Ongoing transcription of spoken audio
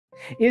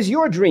Is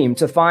your dream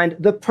to find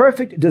the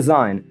perfect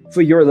design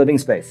for your living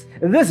space?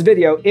 This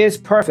video is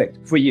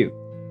perfect for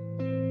you.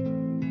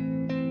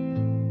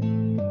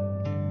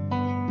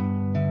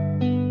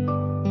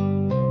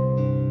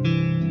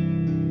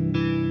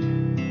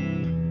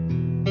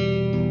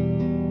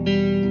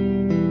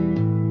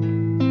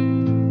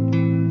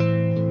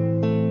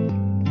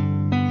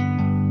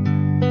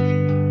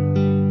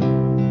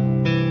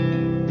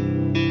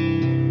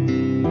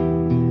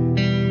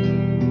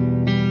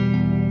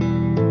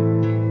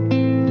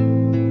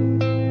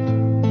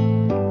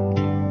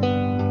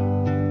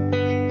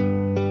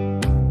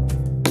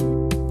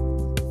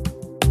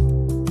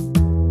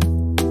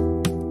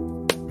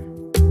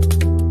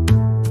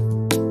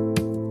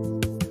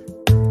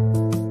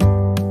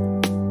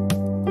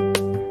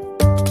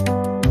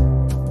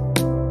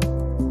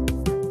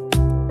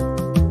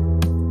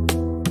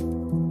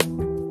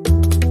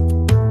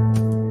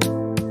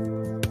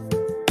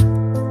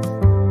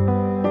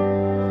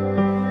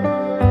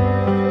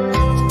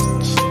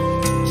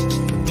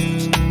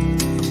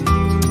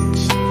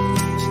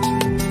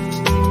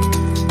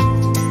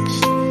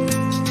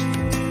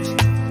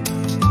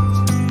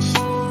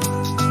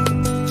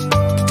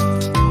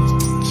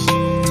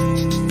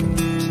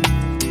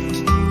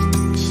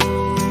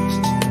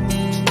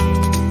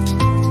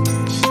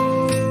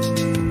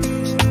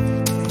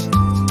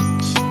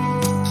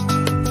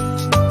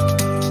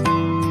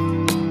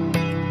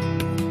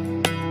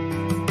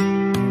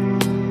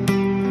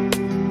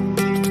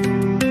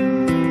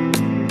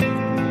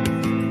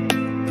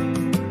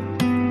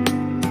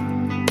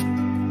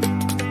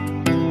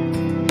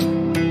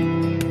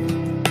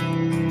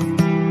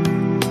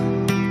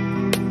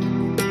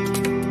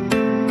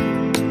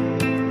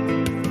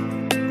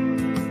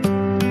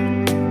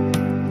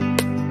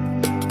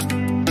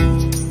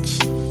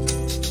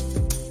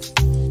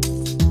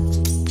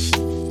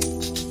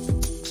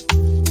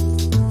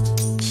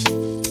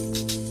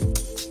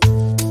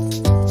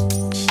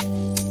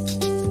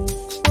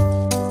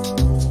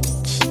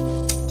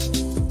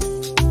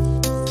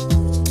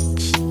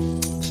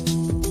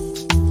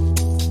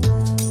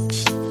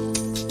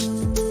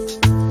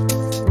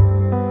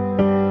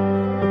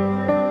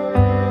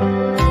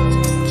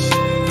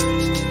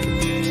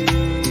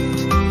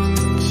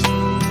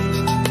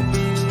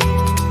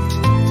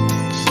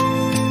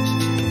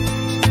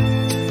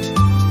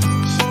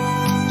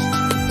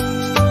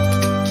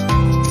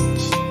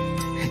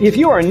 If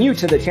you are new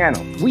to the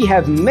channel, we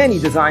have many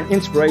design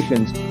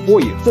inspirations for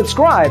you.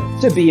 Subscribe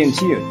to be in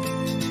tune.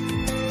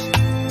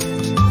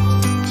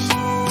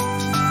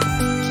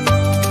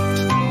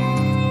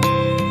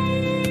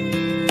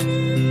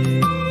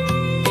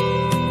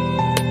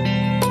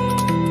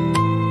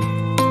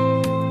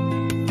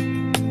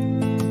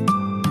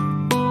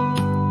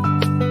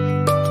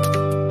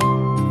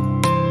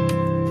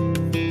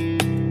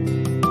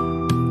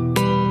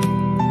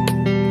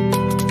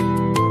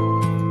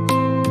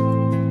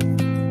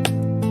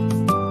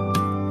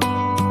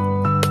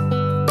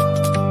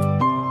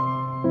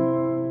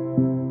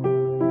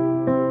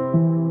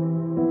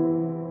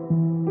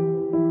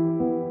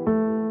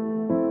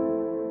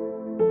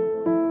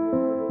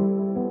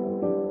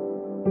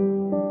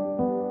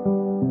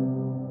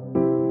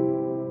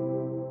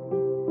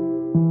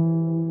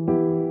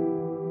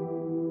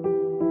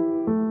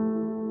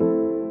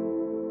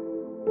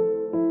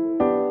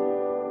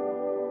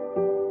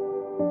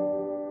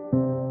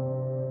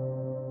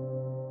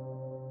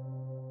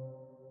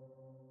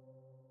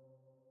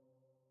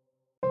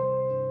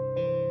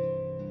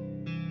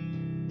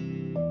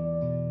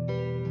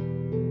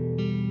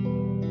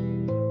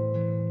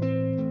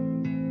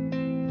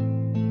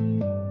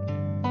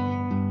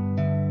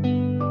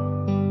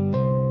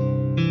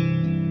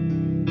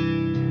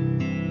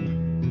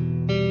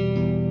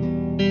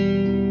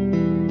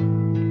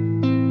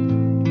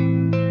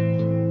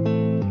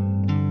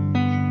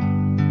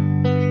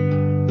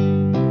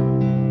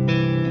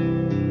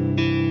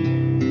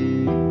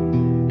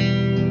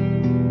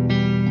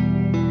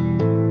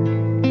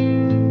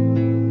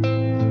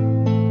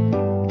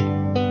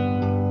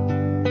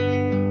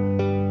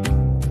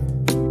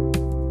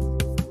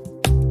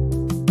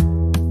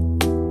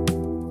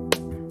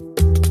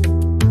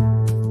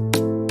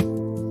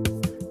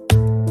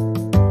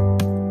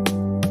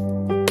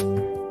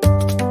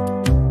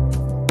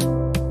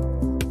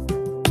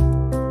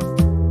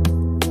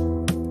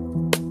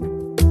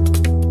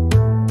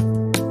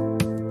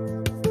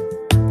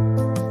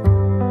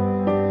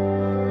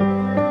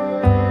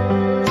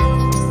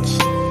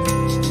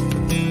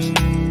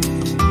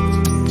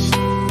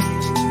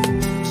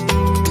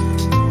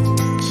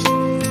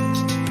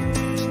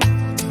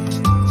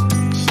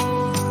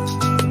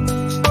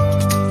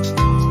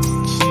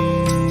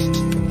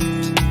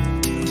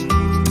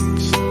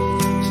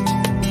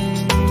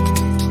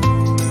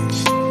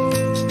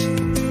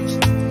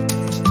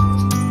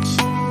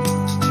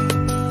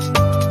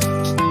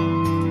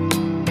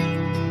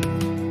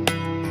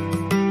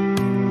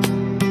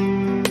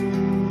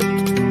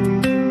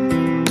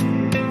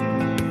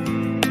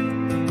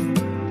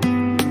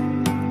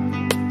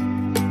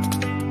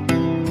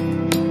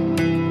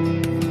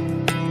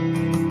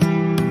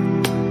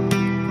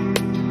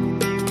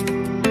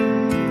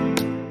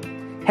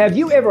 Have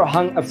you ever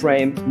hung a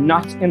frame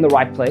not in the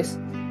right place?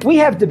 We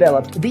have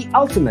developed the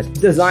ultimate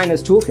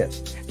designer's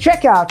toolkit.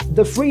 Check out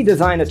the free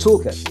designer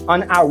toolkit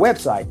on our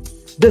website,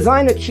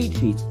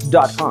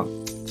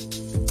 designercheatsheet.com.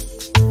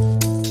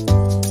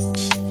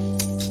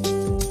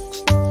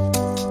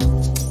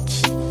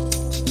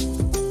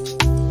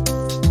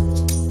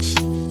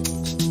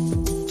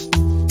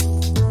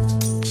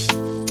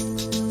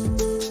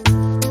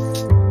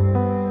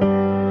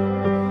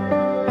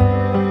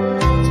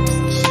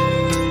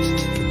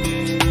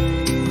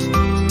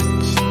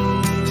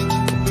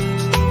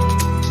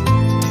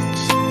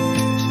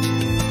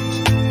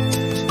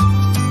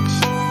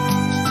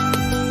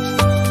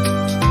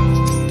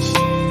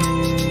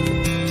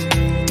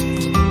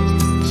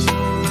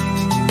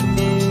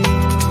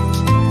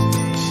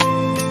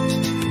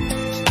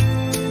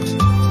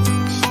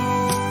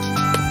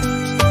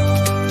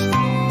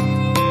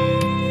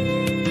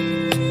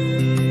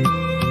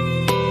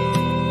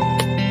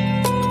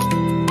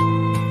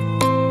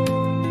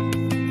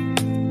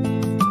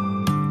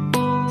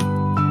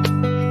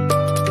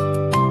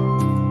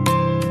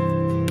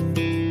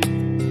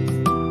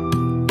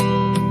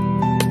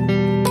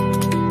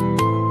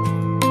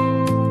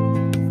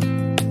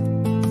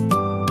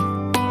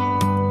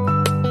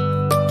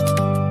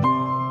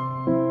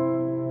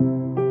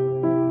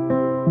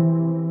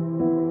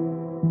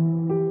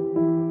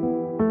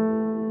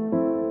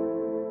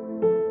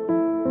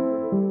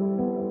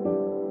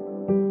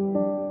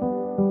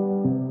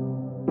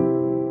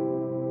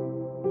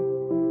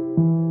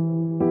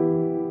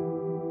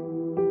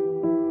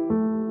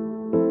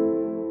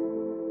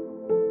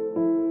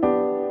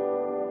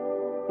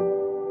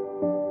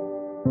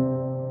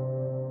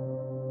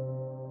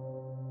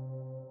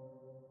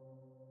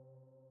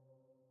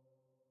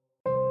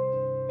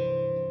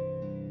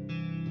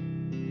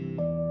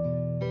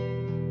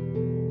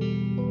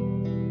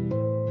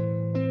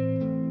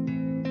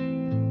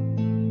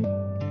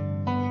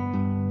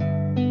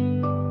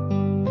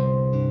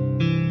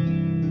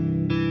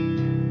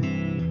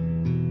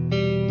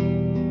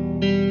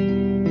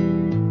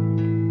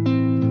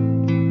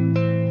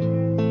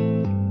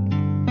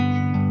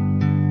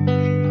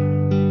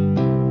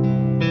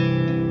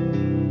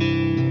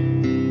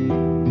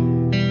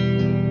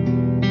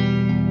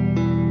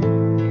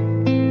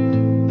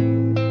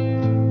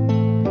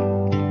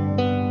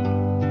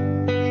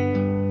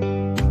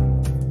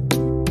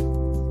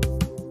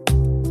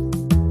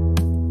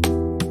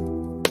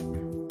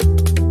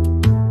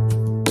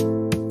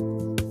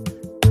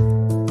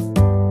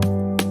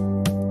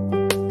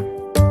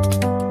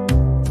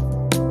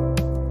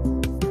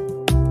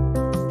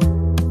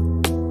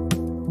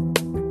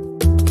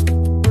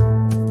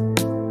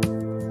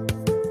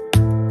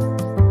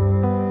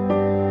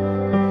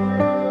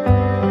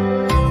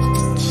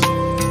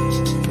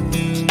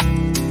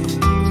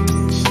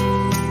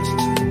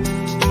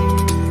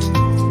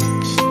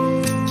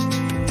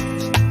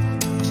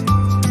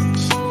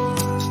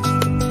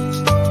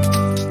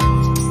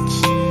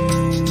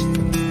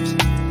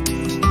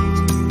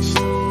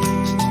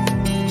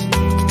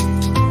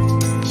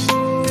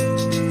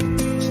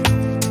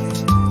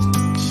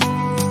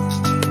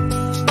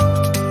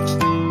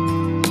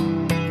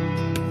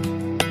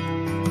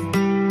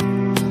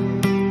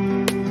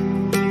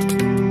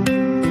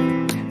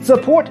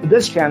 Support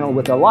this channel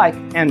with a like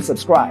and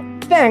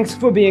subscribe. Thanks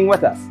for being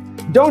with us.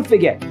 Don't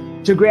forget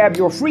to grab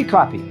your free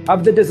copy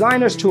of the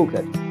Designer's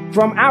Toolkit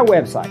from our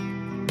website,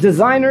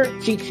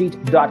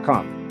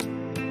 designercheatsheet.com.